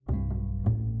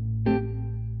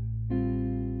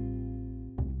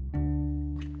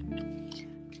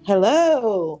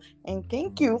Hello, and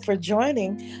thank you for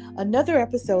joining another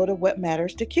episode of What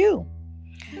Matters to Q.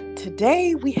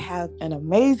 Today we have an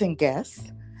amazing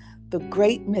guest, the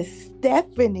great Miss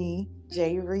Stephanie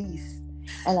J. Reese.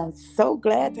 And I'm so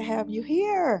glad to have you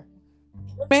here.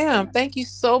 Ma'am, thank you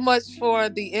so much for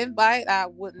the invite. I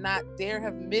would not dare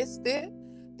have missed it.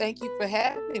 Thank you for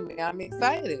having me. I'm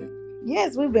excited.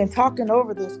 Yes, we've been talking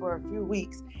over this for a few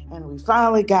weeks and we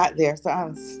finally got there. So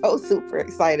I'm so super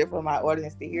excited for my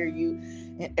audience to hear you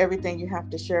and everything you have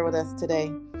to share with us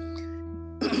today.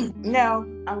 Now,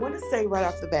 I want to say right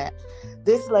off the bat,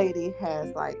 this lady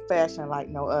has like fashion like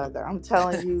no other. I'm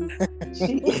telling you,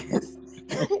 she is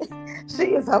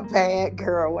she is a bad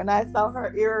girl. When I saw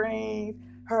her earrings,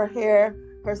 her hair,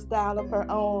 her style of her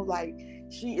own, like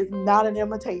she is not an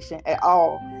imitation at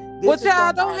all. Well, This is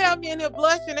child, don't somebody. have me in here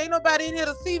blushing. Ain't nobody in here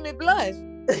to see me blush.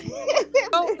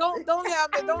 Don't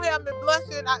have me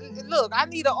blushing. Look, I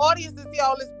need an audience to see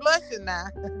all this blushing now.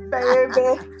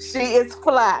 Baby, she is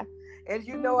fly. And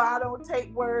you know I don't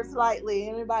take words lightly.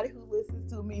 Anybody who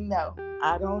listens to me know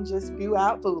I don't just spew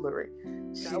out foolery.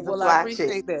 She's a Well, I fly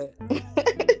chick. appreciate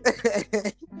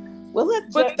that. Well,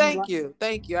 let's But jump.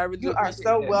 thank you. I really You are appreciate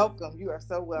so that. welcome. You are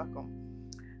so welcome.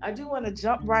 I do want to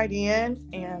jump right in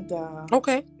and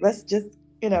Okay. let's just.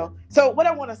 So what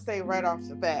I want to say right off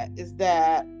the bat is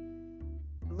that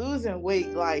losing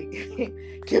weight like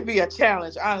can be a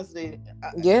challenge. Honestly,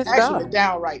 Yes, actually God.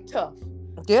 downright tough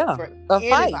Yeah. for A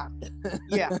fight. anybody.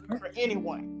 Yeah, for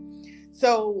anyone.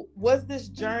 So was this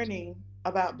journey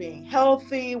about being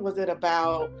healthy? Was it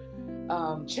about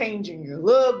changing your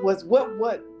look? Was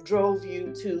what drove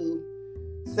you to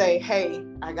say, "Hey,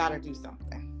 I got to do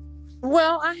something"?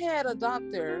 Well, I had a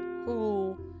doctor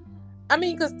who, I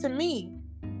mean, because to me,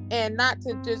 and not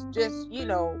to just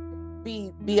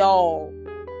be all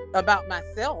about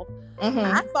myself. I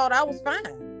Mm-hmm. thought I was fine.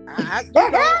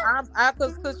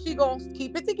 Cause she gonna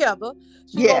keep it together.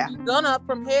 She gonna Yeah. be done up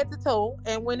from head to toe.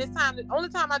 And when it's time, the only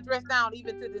time I dress down,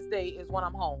 even to this day, is when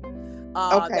I'm home.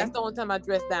 That's Okay. the only time I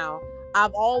dress down.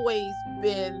 I've always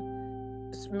been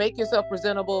make yourself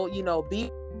presentable.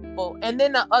 Be. And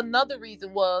then another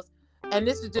reason was, and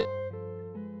this is just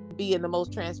being the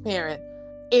most transparent.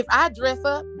 If I dress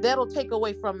up, that'll take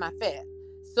away from my fat.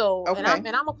 So, and I'm Okay.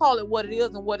 and I'm gonna call it what it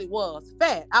is and what it was.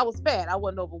 Fat. I was fat. I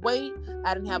wasn't overweight.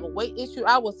 I didn't have a weight issue.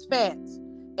 I was fat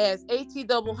as AT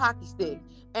double hockey stick.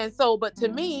 And so, but to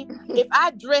me, if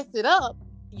I dress it up,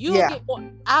 you'll Yeah. get more.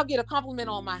 I'll get a compliment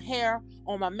on my hair,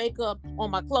 on my makeup,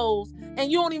 on my clothes,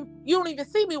 and you don't even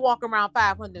see me walking around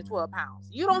 512 pounds.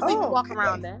 You don't see me Oh, walking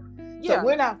around okay. that. So Yeah,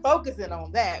 we're not focusing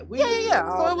on that. We yeah, yeah, looking at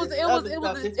yeah. So all it was, this it was, other it was,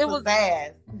 stuff. This it was.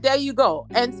 pizzazz. There you go.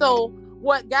 And so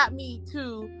what got me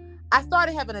to, I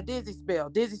started having a dizzy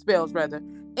spells rather.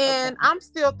 Okay. And I'm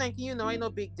still thinking, ain't no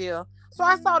big deal. So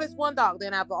I saw this one doctor,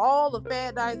 and after all the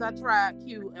fad diets I tried,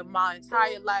 in my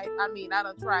entire life, I mean, I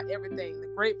done tried everything: the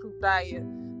grapefruit diet,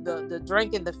 the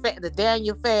drinking, the fat, the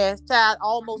Daniel fast. Child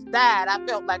almost died. I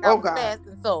felt like I Oh was God.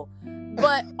 fasting. So,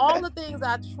 but all the things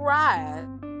I tried,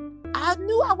 I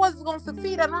knew I wasn't gonna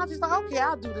succeed, and I was just like, okay,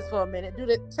 I'll do this for a minute. Do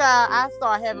that, child. I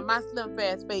started having my Slim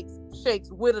Fast shakes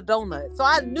with a donut, so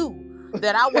I knew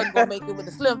that I wasn't gonna make it with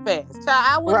the Slim Fast. Child,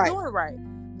 I wasn't Right. doing it right.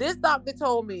 This doctor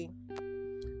told me,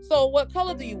 "So, what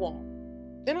color do you want?"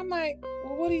 And I'm like,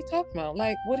 "Well, what are you talking about?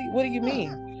 Like, what do you mean?"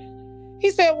 Hmm. He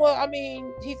said, "Well, I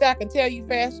mean," he said, "I can tell you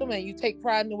fashion and you take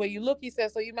pride in the way you look." He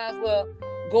said, "So you might as well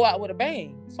go out with a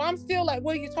bang." So I'm still like,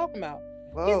 "What are you talking about?"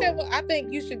 He said, Whoa. "Well, I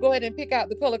think you should go ahead and pick out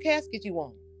the color casket you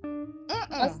want." I,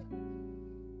 Uh-uh. s-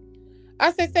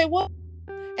 I said, "Say what?"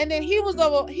 And then he was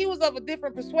of a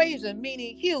different persuasion,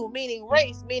 meaning hue, meaning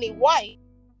race, meaning white.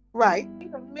 Right.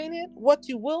 Wait a minute, what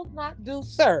you will not do,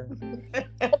 sir.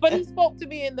 But he spoke to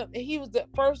me he was the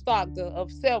first doctor of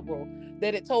several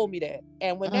that had told me that.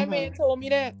 And when that man Mm-hmm. told me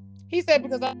that, he said,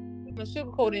 because I'm not going to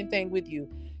sugarcoat anything with you.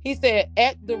 He said,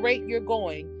 at the rate you're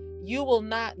going, you will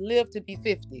not live to be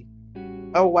 50.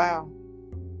 Oh wow.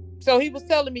 So he was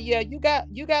telling me, yeah, you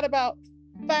got about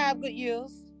 5 good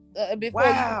years before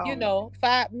Wow.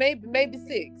 five, maybe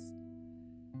six.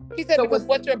 He said, So because was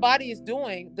what your body is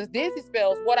doing, the dizzy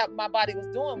spells, my body was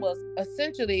doing was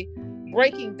essentially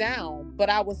breaking down, but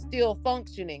I was still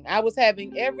functioning. I was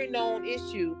having every known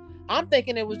issue. I'm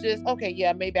thinking it was just, okay,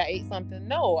 yeah, maybe I ate something.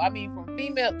 No, I mean, from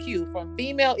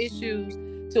female issues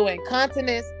to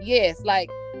incontinence. Yes. Like,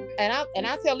 and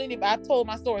I tell anybody, I've told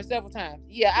my story several times.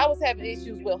 Yeah, I was having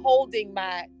issues with holding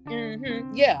my,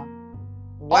 yeah,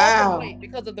 all from wow. weight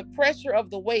because of the pressure of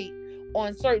the weight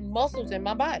on certain muscles in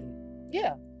my body.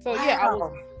 Yeah. So yeah,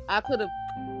 Wow. I could have,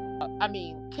 I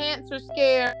mean, cancer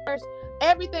scares,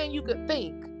 everything you could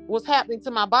think was happening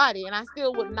to my body, and I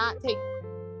still would not take.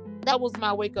 That was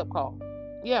my wake up call.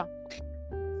 Yeah.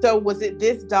 So was it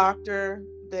this doctor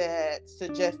that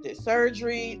suggested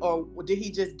surgery, or did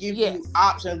he just give you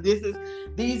options?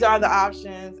 These are the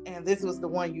options, and this was the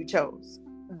one you chose.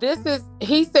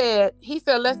 He said,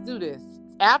 let's do this.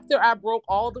 After I broke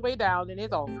all the way down in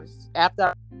his office,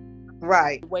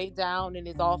 way down in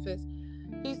his office,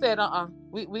 he said,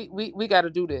 we got to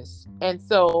do this. And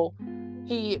so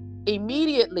he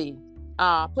immediately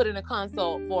put in a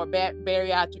consult for a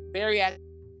bariatric.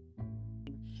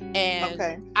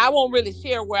 And I won't really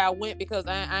share where I went because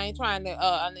I ain't trying to.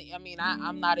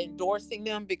 I'm not endorsing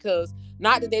them, because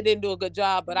not that they didn't do a good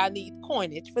job, but I need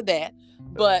coinage for that.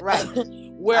 But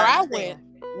where I went,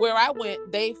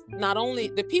 they not only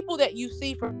the people that you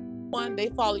see from one, they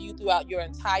follow you throughout your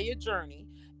entire journey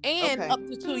and up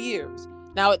to 2 years.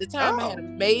 Now, at the time, I had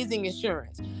amazing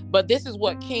insurance, but this is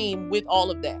what came with all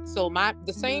of that. So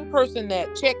the same person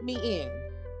that checked me in,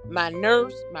 my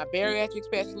nurse, my bariatric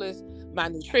specialist, my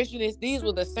nutritionist, these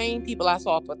were the same people I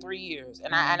saw for 3 years.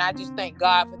 And I just thank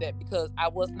God for that, because I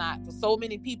was not, for so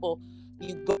many people,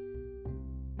 you go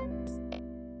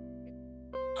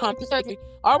come to surgery.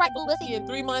 All right, well, let's see, in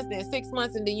 3 months, then 6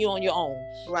 months, and then you're on your own.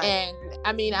 Right. And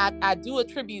I mean, I do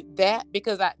attribute that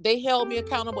because they held me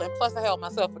accountable, and plus I held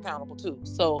myself accountable too.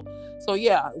 So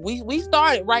yeah, we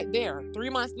started right there. 3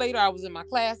 months later, I was in my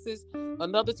classes.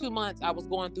 Another 2 months, I was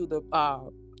going through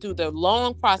the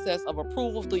long process of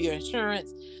approval through your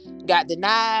insurance. Got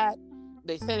denied.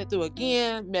 They sent it through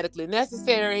again, medically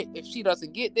necessary. If she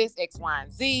doesn't get this, X, Y,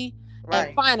 and Z. Right.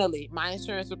 And finally, my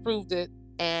insurance approved it.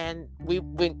 And we've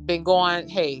been going,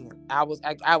 hey, I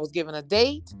was given a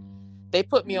date. They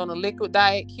put me on a liquid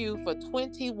diet Q for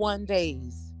 21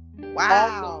 days.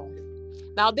 Wow.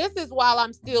 Now, this is while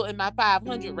I'm still in my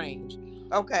 500 range.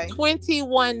 Okay.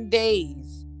 21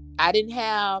 days. I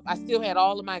still had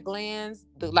all of my glands,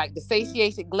 the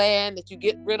satiation gland that you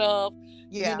get rid of.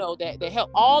 Yeah. You know, that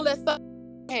help, all that stuff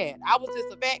I had. I was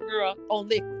just a fat girl on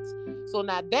liquids. So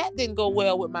now that didn't go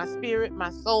well with my spirit,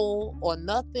 my soul, or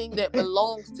nothing that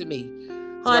belongs to me.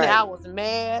 Honey, I was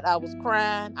mad. I was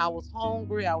crying. I was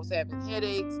hungry. I was having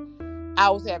headaches. I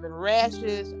was having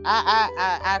rashes.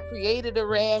 I created a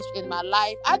rash in my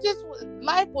life.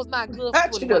 Life was not good for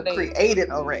 21 days. Created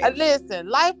a rash. Listen,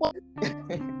 life was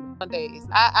 21 days.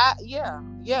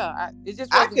 It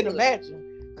just wasn't I can good. Imagine.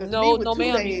 No,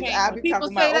 ma'am, you can't. I'll be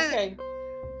talking about, okay,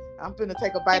 I'm finna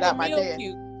take a bite out my dad.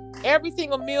 Every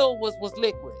single meal was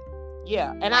liquid.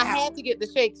 Yeah. And I had to get the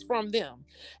shakes from them.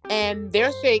 And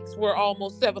their shakes were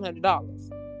almost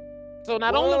 $700. So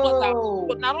not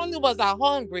only was I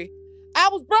hungry, I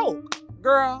was broke.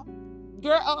 Girl,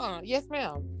 yes,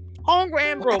 ma'am. Hungry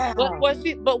and broke. Wow.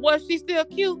 But was she still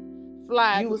cute?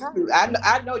 Flies. You was cute.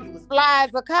 I know you was flies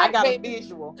a kite, I got a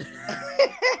visual.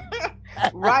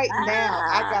 Right now,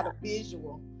 I got a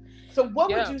visual. So what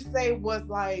would you say was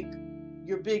like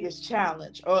your biggest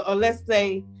challenge? Or let's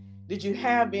say, did you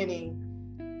have any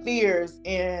fears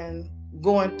in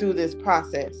going through this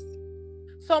process?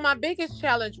 So my biggest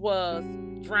challenge was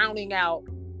drowning out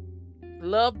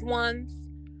loved ones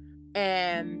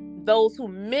and those who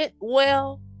meant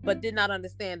well but did not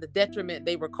understand the detriment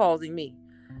they were causing me.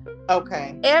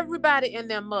 Okay. Everybody and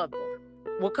their mother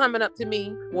were coming up to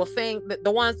me, were saying that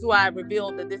the ones who I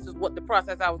revealed that this is what the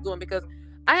process I was doing, because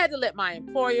I had to let my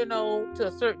employer know to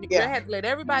a certain degree. I had to let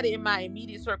everybody in my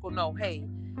immediate circle know, hey,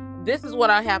 this is what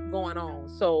I have going on.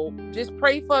 So just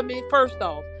pray for me first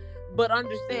off, but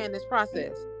understand this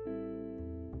process.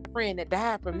 Friend that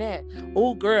died from that.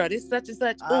 Oh, girl, this such and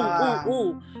such.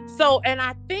 Ooh. So, and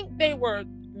I think they were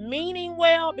meaning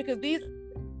well, because it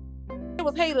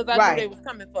was haters. I knew they was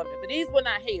coming for me, but these were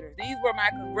not haters. These were my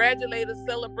congratulators,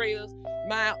 celebrators,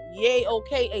 my yay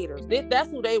okay haters. That's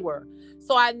who they were.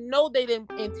 So I know they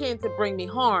didn't intend to bring me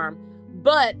harm,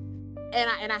 but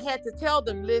and I had to tell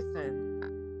them, listen,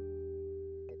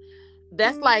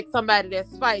 that's like somebody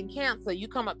that's fighting cancer. You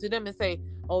come up to them and say,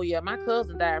 oh yeah, my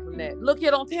cousin died from that. Look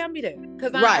here, don't tell me that,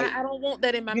 because I don't want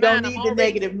that in my mind. You don't need the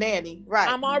negative nanny. Right.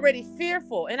 I'm already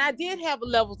fearful, and I did have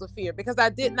levels of fear because I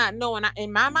did not know, and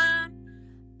in my mind.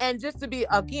 And just to be,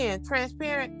 again,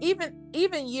 transparent,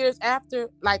 even years after,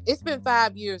 like it's been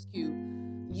 5 years, Q,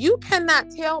 you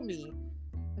cannot tell me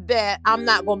that I'm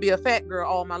not going to be a fat girl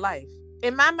all my life.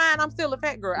 In my mind, I'm still a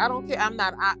fat girl. I don't care. And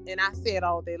I say it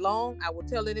all day long. I will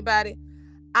tell anybody.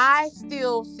 I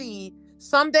still see,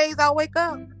 some days I'll wake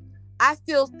up, I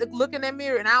still look in that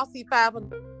mirror and I'll see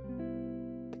 500.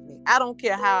 I don't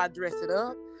care how I dress it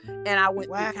up. And I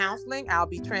went through counseling. I'll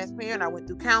be transparent. I went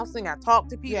through counseling. I talked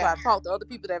to people. I talked to other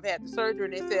people that have had the surgery,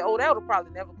 and they said, oh, that would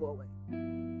probably never go away.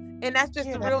 And that's just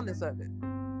the realness of it.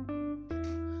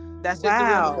 That's just the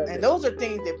realness Wow. of And it. those are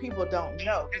things that people don't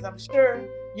know, because I'm sure,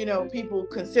 people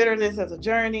consider this as a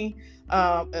journey,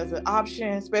 as an option,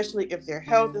 especially if their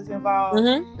health is involved.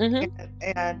 Mm-hmm. Mm-hmm.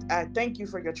 And I thank you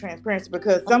for your transparency,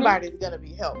 because Mm-hmm. somebody's going to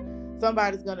be helped.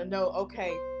 Somebody's going to know,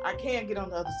 okay, I can get on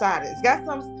the other side of it. It's got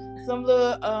some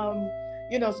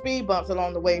little, speed bumps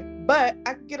along the way, but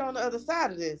I can get on the other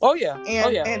side of this Oh yeah. Oh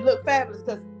yeah. and look fabulous.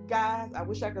 Because guys, I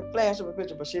wish I could flash up a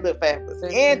picture, but she looked fabulous.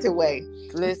 Listen. Anyway.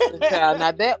 Listen, child.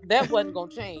 Now that wasn't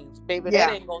gonna change, baby. Yeah.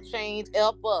 That ain't gonna change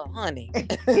ever, honey. I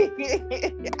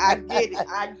get it.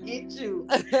 I get you.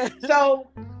 So,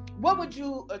 what would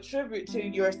you attribute to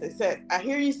your success? I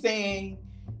hear you saying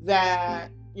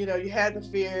that you had the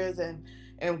fears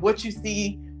and what you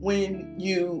see when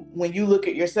you look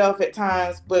at yourself at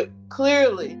times, but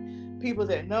clearly, people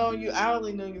that know you, I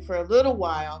only knew you for a little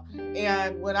while,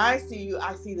 and when I see you,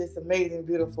 I see this amazing,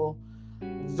 beautiful,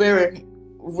 very,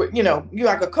 you're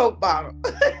like a Coke bottle.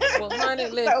 Well, honey,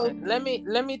 listen. Let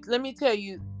me tell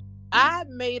you, I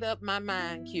made up my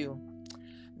mind, Q,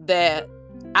 that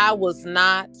I was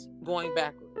not going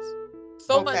backwards.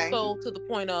 So much so to the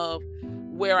point of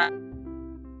where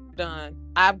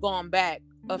I've gone back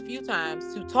a few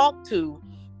times to talk to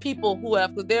people who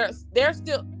have, because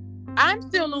I'm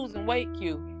still losing weight,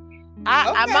 Q.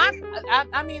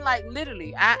 I mean, like,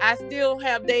 literally, I still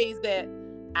have days that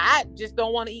I just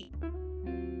don't want to eat.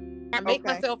 I make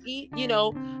myself eat,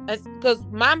 because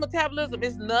my metabolism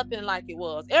is nothing like it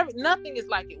was. Nothing is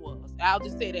like it was. I'll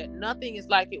just say that nothing is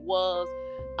like it was.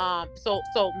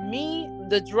 So me,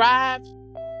 the drive,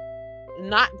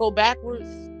 not go backwards.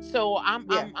 So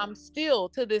I'm still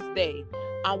to this day,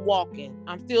 I'm walking.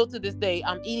 I'm still to this day,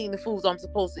 I'm eating the foods I'm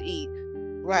supposed to eat.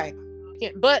 Right.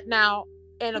 But now,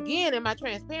 and again, in my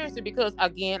transparency, because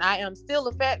again, I am still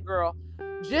a fat girl.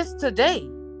 Just today,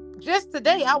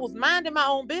 I was minding my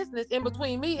own business in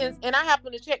between meetings, and I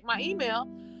happened to check my email,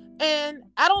 and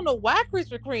I don't know why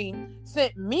Krispy Kreme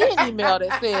sent me an email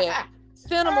that said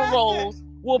cinnamon rolls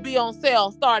will be on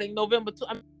sale starting December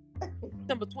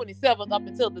 27th up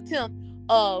until the 10th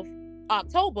of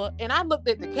October. And I looked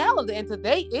at the calendar, and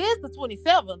today is the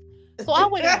 27th. So I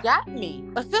went and got me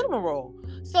a cinnamon roll.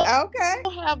 So I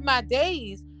have my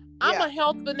days. I'm a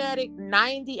health fanatic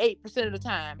 98% of the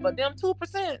time, but them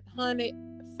 2%, honey,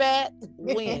 fat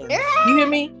wins. You hear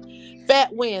me?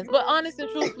 Fat wins. But honest and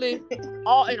truthfully,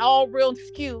 all real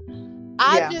skew,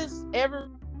 I just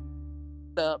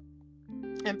up.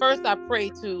 And first I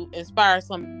pray to inspire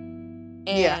some.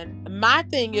 And my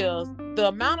thing is, the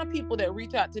amount of people that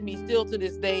reach out to me still to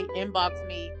this day, inbox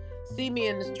me, see me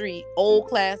in the street, old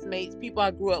classmates, people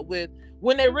I grew up with,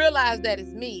 when they realize that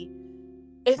it's me,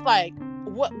 it's like,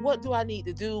 what do I need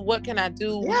to do? What can I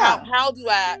do? How do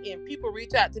I, and people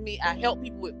reach out to me, I help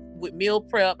people with meal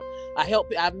prep.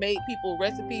 I made people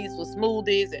recipes for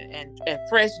smoothies and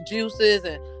fresh juices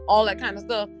and all that kind of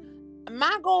stuff.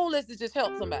 My goal is to just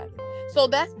help somebody. So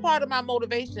that's part of my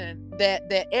motivation,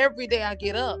 that every day I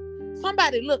get up,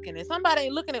 somebody looking, and somebody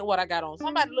ain't looking at what I got on.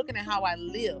 Somebody looking at how I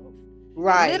live.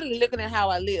 Right. Literally looking at how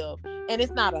I live. And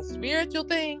it's not a spiritual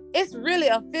thing. It's really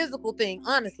a physical thing,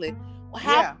 honestly.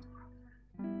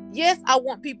 Yes, I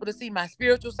want people to see my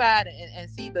spiritual side and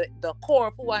see the core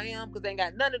of who I am, because they ain't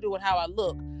got nothing to do with how I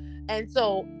look. And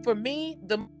so for me,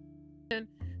 to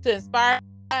inspire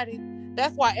somebody,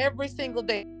 that's why every single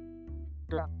day,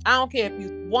 I don't care if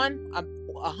you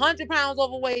 100 pounds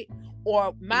overweight,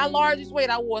 or my largest weight,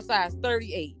 I wore a size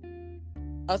 38.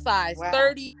 A size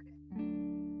 30. I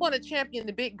want to champion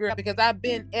the big girl, because I've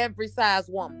been every size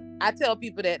woman. I tell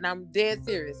people that, and I'm dead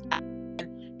serious.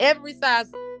 Every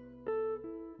size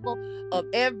of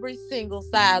every single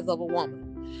size of a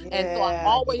woman. And so I'm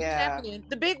always championing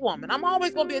the big woman. I'm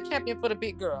always going to be a champion for the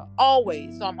big girl.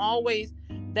 Always. So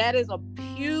that is a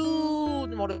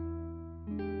huge motivation.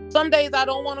 Some days I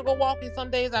don't want to go walking. Some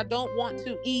days I don't want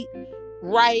to eat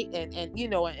right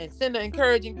and send an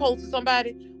encouraging post to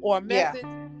somebody or a message.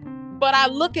 But I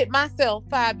look at myself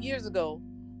 5 years ago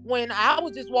when I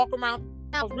was just walking around.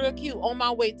 I was real cute on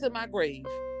my way to my grave.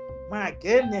 My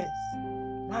goodness.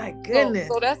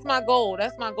 So that's my goal.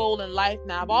 That's my goal in life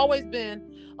now. I've always been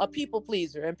a people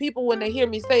pleaser. And people, when they hear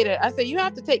me say that, I say, you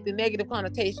have to take the negative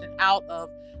connotation out of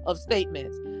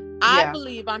statements. I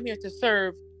believe I'm here to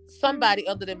serve somebody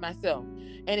other than myself.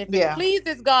 And if it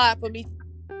pleases God for me,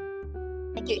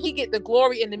 he get the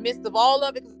glory in the midst of all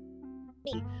of it,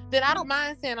 then I don't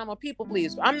mind saying I'm a people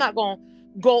pleaser. I'm not going to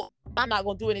go I'm not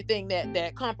going to do anything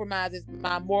that compromises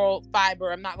my moral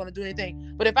fiber. I'm not going to do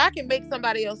anything. But if I can make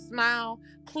somebody else smile,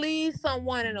 please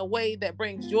someone in a way that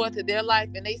brings joy to their life,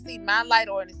 and they see my light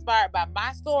or inspired by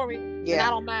my story, then I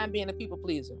don't mind being a people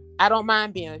pleaser. I don't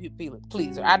mind being a people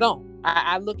pleaser. I don't.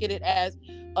 I look at it as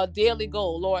a daily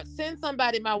goal. Lord, send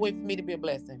somebody my way for me to be a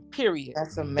blessing. Period.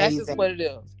 That's amazing. That's just what it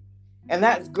is. And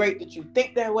that's great that you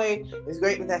think that way. It's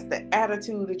great that that's the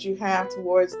attitude that you have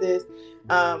towards this.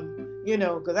 You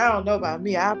know, because I don't know about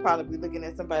me. I'll probably be looking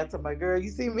at somebody and telling my girl, you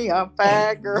see me, I'm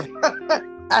fat, girl.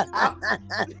 I'll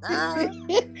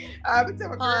be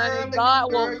telling my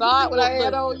girl, God, what I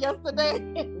had on yesterday.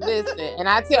 Listen,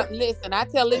 I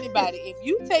tell anybody, if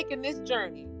you taking this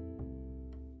journey,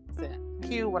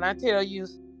 Q, when I tell you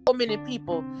so many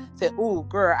people say, ooh,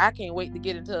 girl, I can't wait to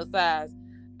get into a size.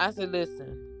 I said,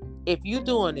 listen, if you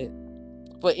doing it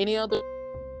for any other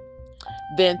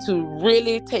than to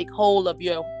really take hold of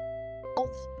your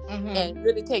health and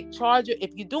really take charge of,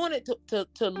 if you're doing it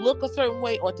to look a certain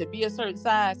way or to be a certain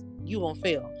size, you gonna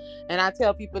fail. And I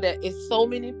tell people that it's so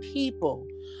many people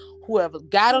who have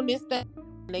got on this thing,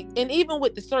 and even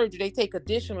with the surgery, they take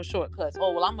additional shortcuts.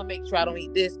 Oh, well, I'm gonna make sure I don't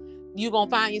eat this. You're gonna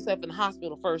find yourself in the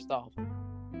hospital first off.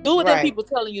 Do what them people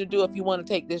telling you to do if you want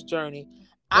to take this journey.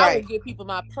 I will give people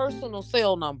my personal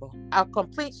cell number. A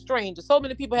complete stranger. So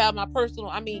many people have my personal,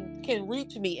 can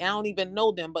reach me. I don't even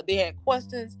know them, but they had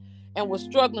questions and were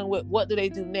struggling with what do they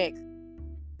do next.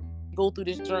 Go through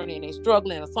this journey and they're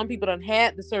struggling. Some people done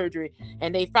had the surgery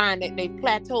and they find that they've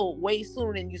plateaued way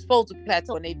sooner than you're supposed to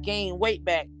plateau, and they've gained weight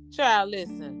back. Child,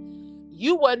 listen,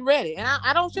 you wasn't ready. And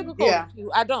I don't sugarcoat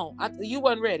you. I don't. You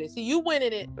wasn't ready. See, you went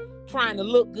in it trying to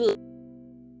look good.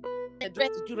 Dress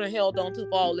that you done held on to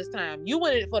for all this time. You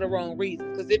went in it for the wrong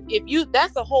reason. Because if you,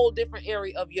 that's a whole different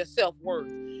area of your self-worth.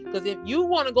 Because if you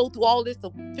want to go through all this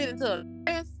to fit into a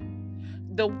dress,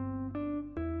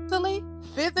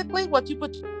 physically, what you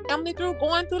put your family through,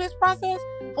 going through this process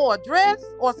for a dress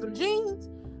or some jeans,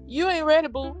 you ain't ready,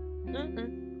 boo.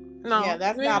 No, yeah,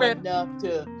 that's not enough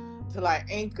to like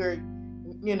anchor,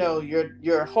 you know,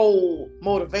 your whole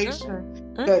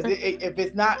motivation. Because if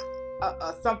it's not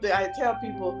something, I tell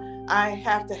people, I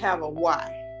have to have a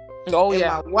why. Oh, and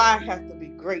yeah. my why has to be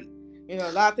great. You know,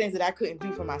 a lot of things that I couldn't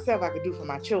do for myself, I could do for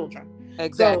my children.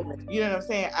 Exactly. So, you know what I'm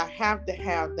saying? I have to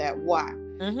have that why.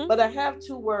 But I have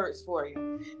 2 words for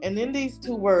you. And in these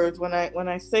 2 words, when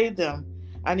I say them,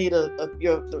 I need your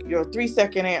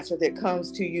 3-second answer that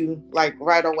comes to you like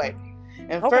right away.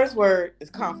 And first word is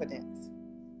confidence.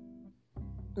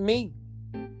 Me.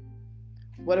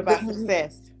 What about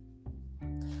success?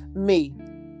 Me.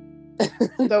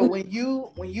 So when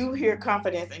you hear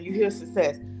confidence and you hear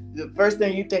success, the first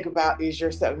thing you think about is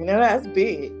yourself. You know, that's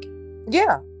big.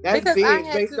 Yeah. That's big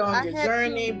based on your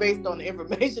journey, based on the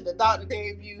information the doctor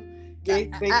gave you,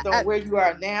 based on where you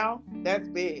are now. That's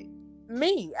big.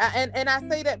 Me. And I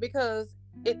say that because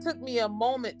it took me a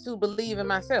moment to believe in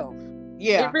myself.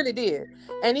 Yeah. It really did.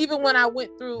 And even when I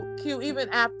went through even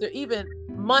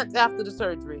months after the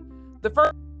surgery, the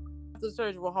first after the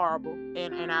surgery were horrible.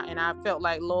 And I felt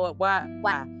like, Lord,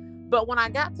 why? But when I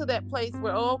got to that place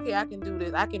where, okay, I can do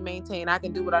this, I can maintain, I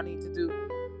can do what I need to do,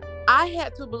 I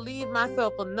had to believe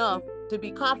myself enough to be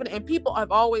confident. And people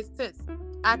have always, since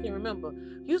I can remember,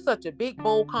 you such a big,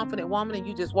 bold, confident woman, and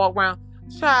you just walk around.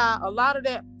 Child, a lot of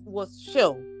that was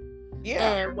show.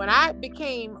 Yeah. And when I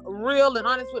became real and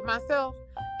honest with myself,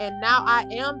 and now I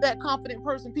am that confident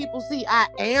person people see, I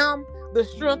am the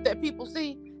strength that people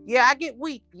see. Yeah, I get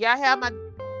weak. Yeah, I have my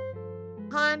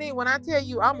honey. When I tell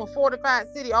you I'm a fortified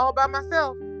city all by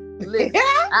myself, listen,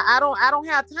 I don't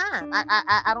have time.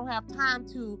 I don't have time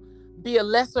to be a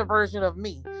lesser version of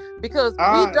me, because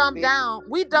we dumb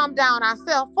down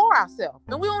ourselves for ourselves,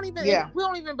 and we don't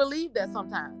even believe that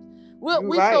sometimes.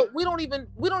 So we don't even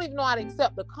know how to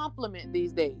accept the compliment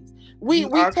these days. We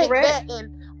take correct. That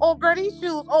and girl, these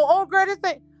shoes, girl, this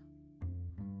thing.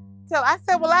 So I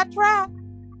said, well, I tried.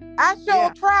 I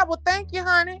tried. Well, thank you,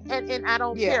 honey. And I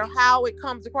don't care how it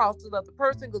comes across to the other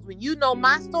person, because when you know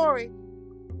my story,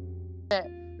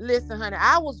 listen, honey,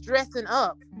 I was dressing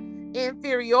up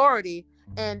inferiority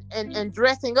and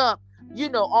dressing up, you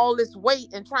know, all this weight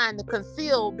and trying to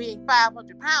conceal being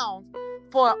 500 pounds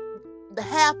for the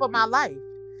half of my life.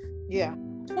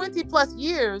 20 plus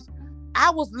years, I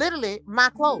was literally my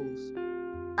clothes.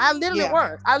 I literally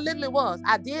was.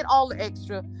 I did all the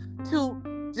extra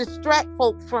to distract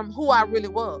folks from who I really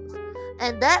was.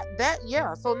 And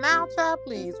so now, child,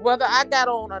 please, whether I got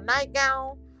on a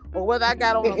nightgown or whether I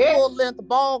got on a full-length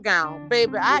ball gown,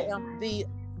 baby, I am the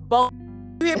ball.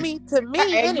 You hear me? To me,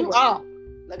 and anyway.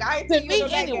 Look, I ain't To seen you in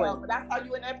me, no anyway. nightgown, but I saw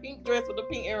you in that pink dress with the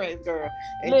pink earrings, girl,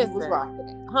 and you was Listen, rocking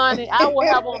it. honey, I will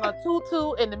have on a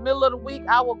tutu in the middle of the week.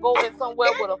 I will go in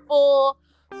somewhere with a full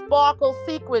sparkle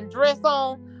sequin dress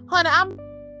on. Honey, I'm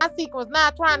my sequins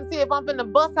now trying to see if I'm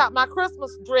finna bust out my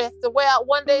Christmas dress to wear out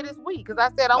one day this week. Because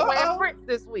I said I'm wearing Prince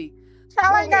this week.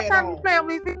 Child, I ain't got time to be playing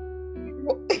with these.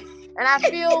 And I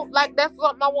feel like that's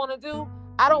something I want to do.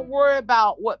 I don't worry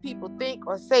about what people think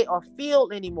or say or feel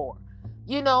anymore.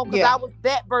 You know, because I was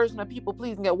that version of people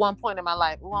pleasing at one point in my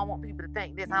life. Oh, I want people to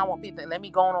think this. I want people to let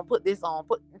me go on and put this on.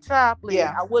 Child, please.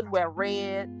 Yeah. I wouldn't wear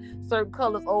red, certain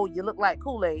colors. Oh, you look like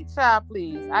Kool-Aid. Child,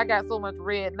 please. I got so much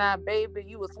red now, baby.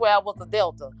 You would swear I was a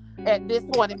Delta at this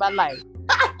point in my life.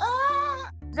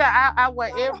 I wear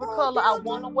every color I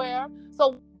want to wear.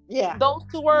 So those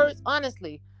two words,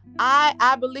 honestly,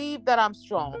 I believe that I'm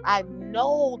strong. I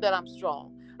know that I'm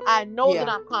strong. I know that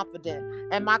I'm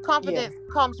confident. And my confidence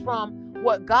comes from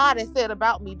what God has said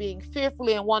about me being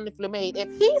fearfully and wonderfully made. If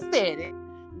he said it,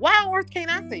 why on earth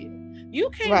can't I say it? You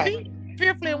can't be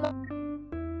fearfully and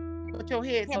wonderfully with your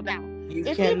head so down. You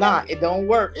cannot. It don't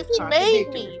work. If he made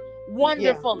me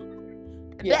wonderful,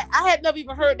 that I had never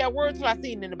even heard that word till I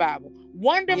seen it in the Bible.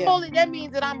 Wonderful, that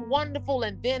means that I'm wonderful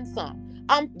and then some.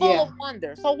 I'm full of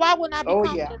wonder. So why wouldn't I be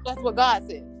confident if that's what God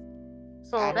says?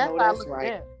 So that's how I look at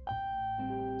it.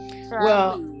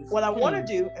 Well, what I want to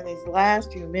do in these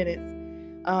last few minutes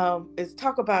is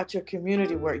talk about your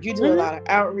community work. You do a lot of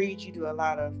outreach. You do a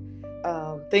lot of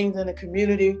things in the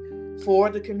community for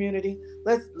the community.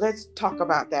 Let's talk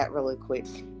about that really quick.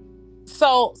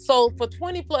 So for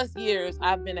 20 plus years,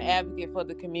 I've been an advocate for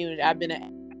the community.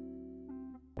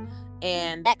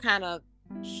 And that kind of,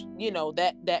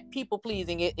 that people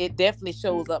pleasing, it definitely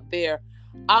shows up there.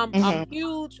 I'm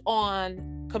huge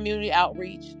on community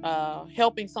outreach,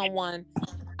 helping someone.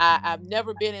 I've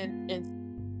never been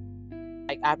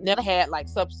I've never had like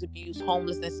substance abuse,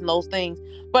 homelessness, and those things,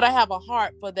 but I have a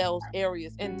heart for those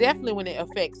areas, and definitely when it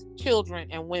affects children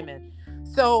and women.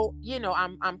 So,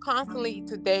 I'm constantly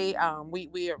today,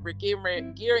 we're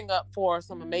gearing up for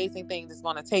some amazing things that's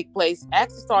going to take place.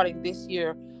 Actually, starting this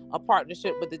year, a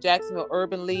partnership with the Jacksonville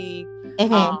Urban League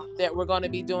that we're going to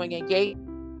be doing engage.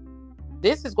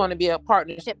 This is going to be a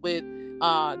partnership with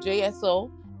JSO,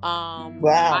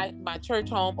 my church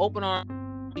home, Open Arms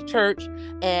Church,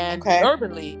 and the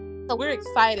Urban League. So we're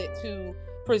excited to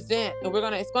present,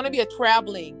 and it's going to be a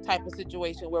traveling type of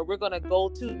situation where we're going to go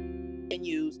to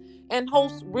venues and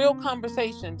host real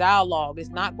conversation, dialogue. It's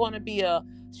not going to be a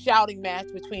shouting match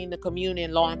between the community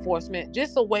and law enforcement,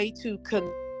 just a way to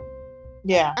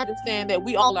understand that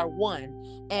we all are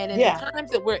one. And in the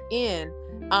times that we're in,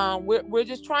 we're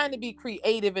just trying to be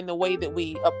creative in the way that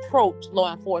we approach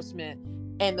law enforcement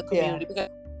and the community because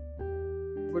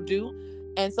we're due.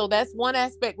 And so that's one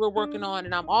aspect we're working on.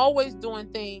 And I'm always doing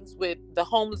things with the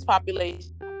homeless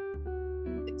population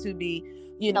to be,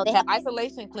 they have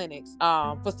isolation clinics,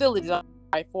 facilities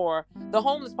for the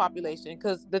homeless population.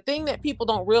 Because the thing that people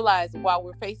don't realize while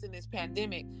we're facing this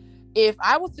pandemic, if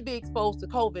I was to be exposed to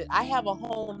COVID, I have a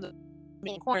home that's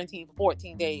in quarantine for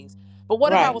 14 days. But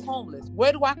what if I was homeless?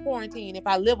 Where do I quarantine if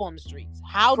I live on the streets?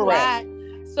 How do I?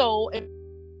 So, if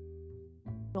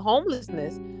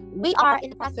homelessness, we are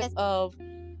in the process of,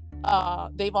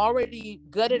 they've already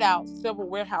gutted out several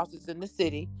warehouses in the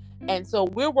city. And so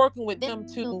we're working with them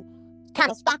to kind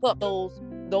of stock up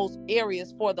those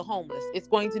areas for the homeless. It's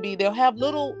going to be, they'll have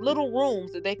little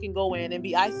rooms that they can go in and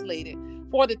be isolated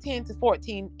for the 10 to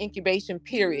 14 incubation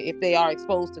period if they are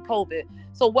exposed to COVID.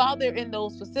 So while they're in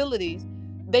those facilities,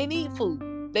 they need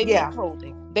food, they need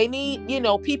clothing, they need,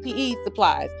 PPE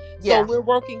supplies. So we're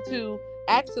working to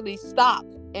actually stock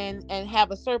and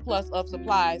have a surplus of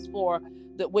supplies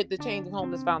with the Changing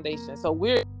Homeless Foundation. So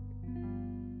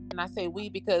and I say we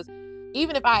because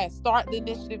even if I start the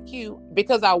initiative Q,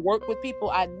 because I work with people,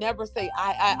 I never say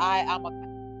I'm a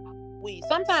we.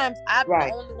 Sometimes I'm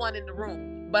the only one in the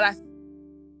room, but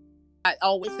I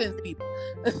always send people.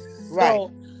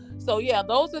 So yeah,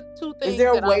 those are two things. Is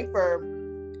there a way for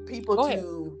people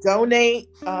to donate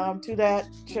to that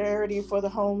charity for the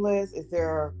homeless? Is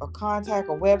there a contact,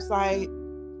 a website?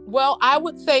 Well, I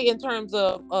would say in terms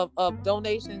of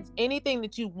donations, anything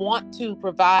that you want to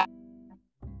provide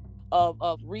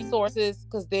of resources,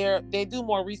 because they do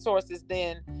more resources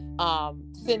than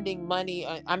sending money.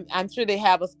 I'm sure they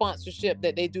have a sponsorship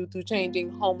that they do through Changing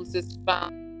Homelessness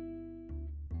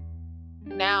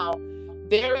Now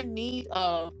they're in need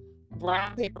of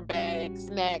brown paper bags,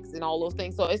 snacks, and all those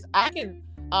things. So I can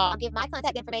give my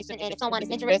contact information, and if someone is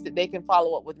interested, they can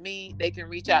follow up with me. They can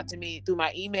reach out to me through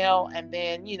my email, and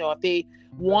then if they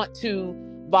want to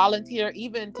volunteer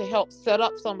even to help set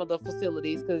up some of the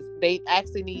facilities, because they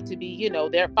actually need to be,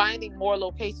 they're finding more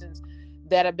locations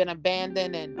that have been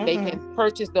abandoned, and they can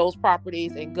purchase those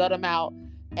properties and gut them out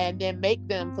and then make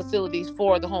them facilities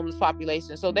for the homeless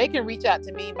population. So they can reach out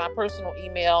to me, my personal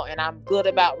email, and I'm good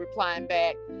about replying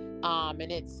back.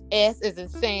 And it's S as in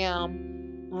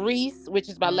Sam Reese, which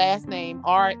is my last name,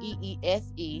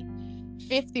 REESE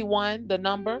 51, the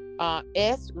number,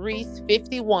 S Reese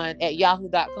 51 at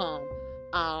yahoo.com.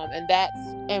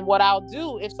 And what I'll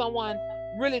do, if someone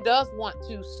really does want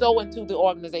to sow into the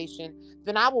organization,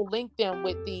 then I will link them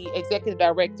with the executive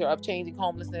director of Changing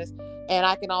Homelessness, and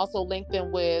I can also link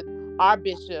them with our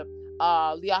bishop,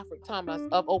 Leofric Thomas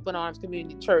of Open Arms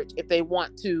Community Church, if they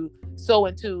want to sow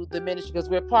into the ministry, because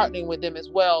we're partnering with them as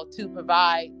well to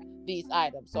provide these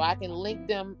items. So I can link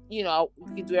them, we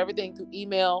can do everything through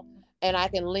email, and I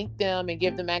can link them and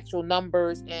give them actual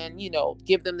numbers, and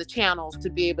give them the channels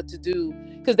to be able to do,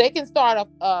 because they can start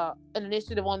an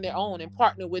initiative on their own and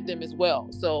partner with them as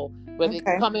well. So whether they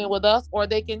can come in with us, or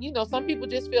they can, some people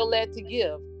just feel led to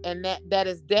give, and that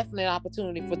is definitely an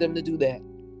opportunity for them to do that.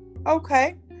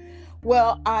 Okay.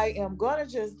 Well, I am going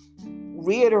to just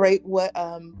reiterate what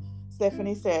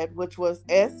Stephanie said, which was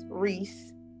S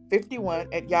Reese 51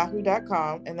 at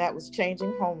yahoo.com, and that was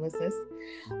Changing Homelessness.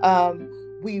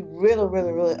 We really,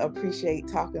 really, really appreciate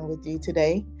talking with you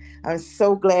today. I'm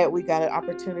so glad we got an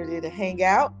opportunity to hang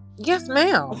out. Yes,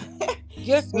 ma'am.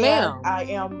 Yes, ma'am. And I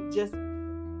am just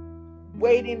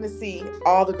waiting to see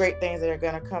all the great things that are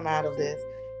going to come out of this.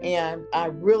 And I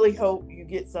really hope you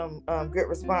get some good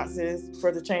responses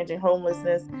for the Changing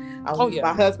Homelessness.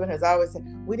 My husband has always said,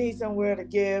 we need somewhere to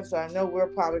give. So I know we're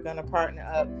probably going to partner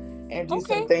up and do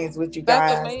some things with you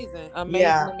guys. That's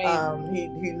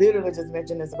amazing. He literally just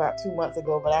mentioned this about 2 months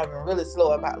ago, but I've been really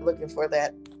slow about looking for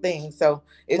that thing. So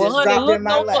it just dropped in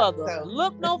my lap.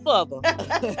 Look no further.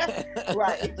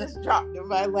 Right, it just dropped in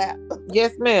my lap.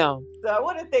 Yes, ma'am. So I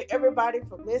want to thank everybody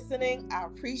for listening. I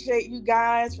appreciate you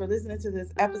guys for listening to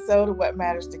this episode of What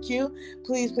Matters to Q.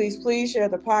 Please, please, please share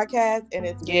the podcast, and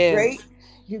it's been great.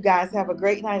 You guys have a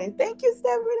great night, and thank you,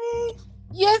 Stephanie.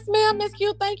 Yes, ma'am, Miss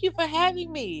Q. Thank you for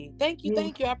having me. Thank you.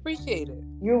 I appreciate it.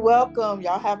 You're welcome.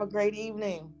 Y'all have a great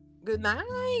evening. Good night.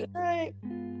 Good night.